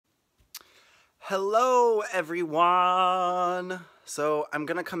Hello everyone! So I'm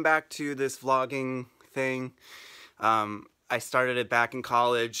gonna come back to this vlogging thing. I started it back in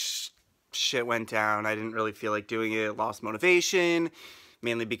college. Shit went down. I didn't really feel like doing it. Lost motivation,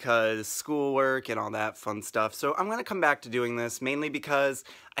 mainly because schoolwork and all that fun stuff. So I'm gonna come back to doing this mainly because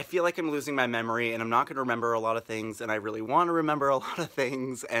I feel like I'm losing my memory and I'm not gonna remember a lot of things, and I really want to remember a lot of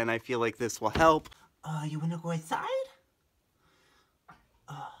things, and I feel like this will help. You wanna go outside?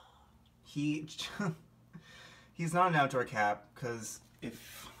 He's not an outdoor cat, because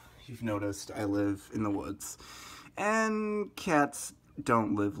if you've noticed, I live in the woods. And cats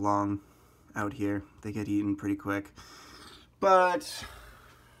don't live long out here. They get eaten pretty quick. But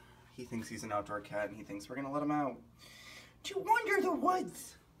he thinks he's an outdoor cat, and he thinks we're gonna let him out to wander the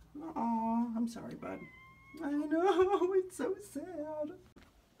woods. Aw, I'm sorry, bud. I know, it's so sad.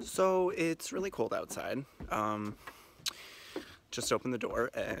 So it's really cold outside. Just opened the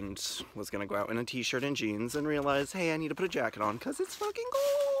door and was gonna go out in a t-shirt and jeans and realize, hey, I need to put a jacket on because it's fucking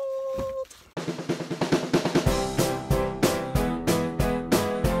cold.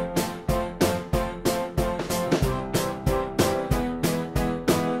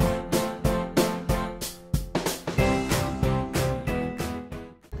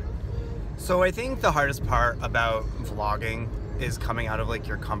 So I think the hardest part about vlogging is coming out of like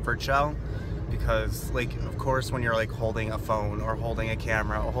your comfort shell. Because, like, of course, when you're like holding a phone or holding a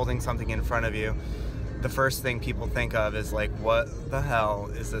camera or holding something in front of you, the first thing people think of is like, what the hell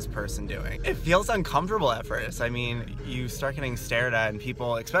is this person doing? It feels uncomfortable at first. I mean, you start getting stared at, and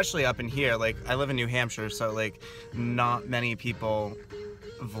people, especially up in here, like, I live in New Hampshire, so like not many people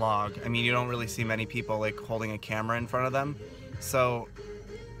vlog. I mean, you don't really see many people like holding a camera in front of them. So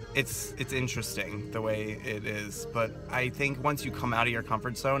it's interesting the way it is, but I think once you come out of your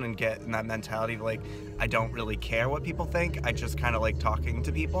comfort zone and get in that mentality of like, I don't really care what people think, I just kind of like talking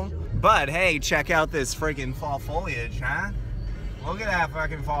to people. But hey, check out this friggin' fall foliage, huh? Look at that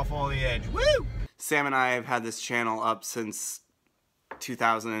fucking fall foliage, woo! Sam and I have had this channel up since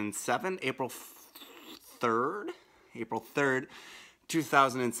 2007, April 3rd,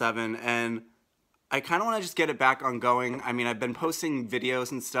 2007, and I kind of want to just get it back on going. I mean, I've been posting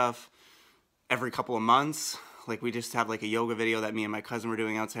videos and stuff every couple of months. Like, we just have like a yoga video that me and my cousin were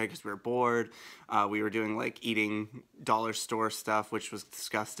doing outside because we were bored. We were doing like eating dollar store stuff, which was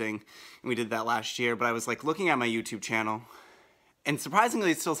disgusting. And we did that last year. But I was like looking at my YouTube channel, and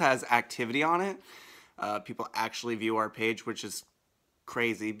surprisingly, it still has activity on it. People actually view our page, which is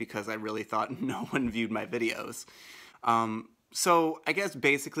crazy because I really thought no one viewed my videos. So I guess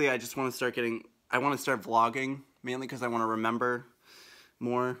basically I just want to start vlogging, mainly because I want to remember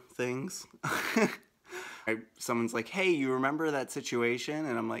more things. Someone's like, hey, you remember that situation?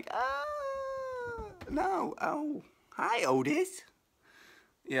 And I'm like, no. Oh, hi, Otis.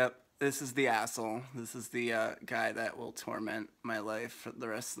 Yep, this is the asshole. This is the guy that will torment my life for the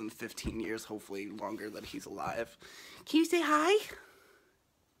rest of the 15 years, hopefully longer that he's alive. Can you say hi?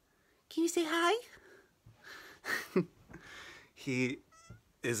 Can you say hi? He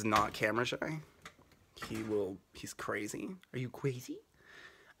is not camera shy. He's crazy. Are you crazy?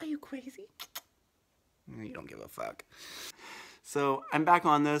 Are you crazy? You don't give a fuck. So I'm back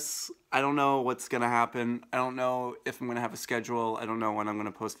on this. I don't know what's gonna happen. I don't know if I'm gonna have a schedule. I don't know when I'm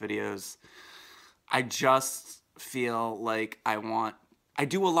gonna post videos. I just feel like I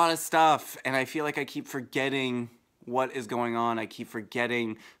do a lot of stuff, and I feel like I keep forgetting what is going on. I keep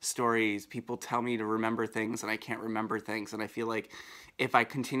forgetting stories. People tell me to remember things, and I can't remember things, and I feel like if I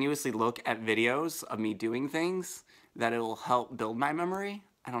continuously look at videos of me doing things, that it'll help build my memory.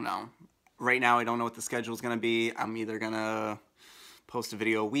 I don't know. Right now, I don't know what the schedule is going to be. I'm either going to post a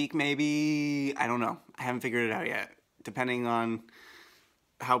video a week, maybe. I don't know. I haven't figured it out yet. Depending on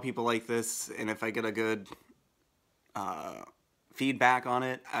how people like this, and if I get a good feedback on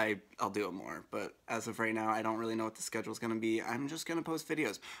it, I'll do it more. But as of right now, I don't really know what the schedule is going to be. I'm just going to post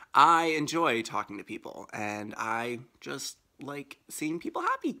videos. I enjoy talking to people, and I just like seeing people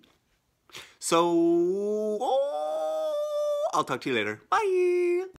happy. So, I'll talk to you later. Bye!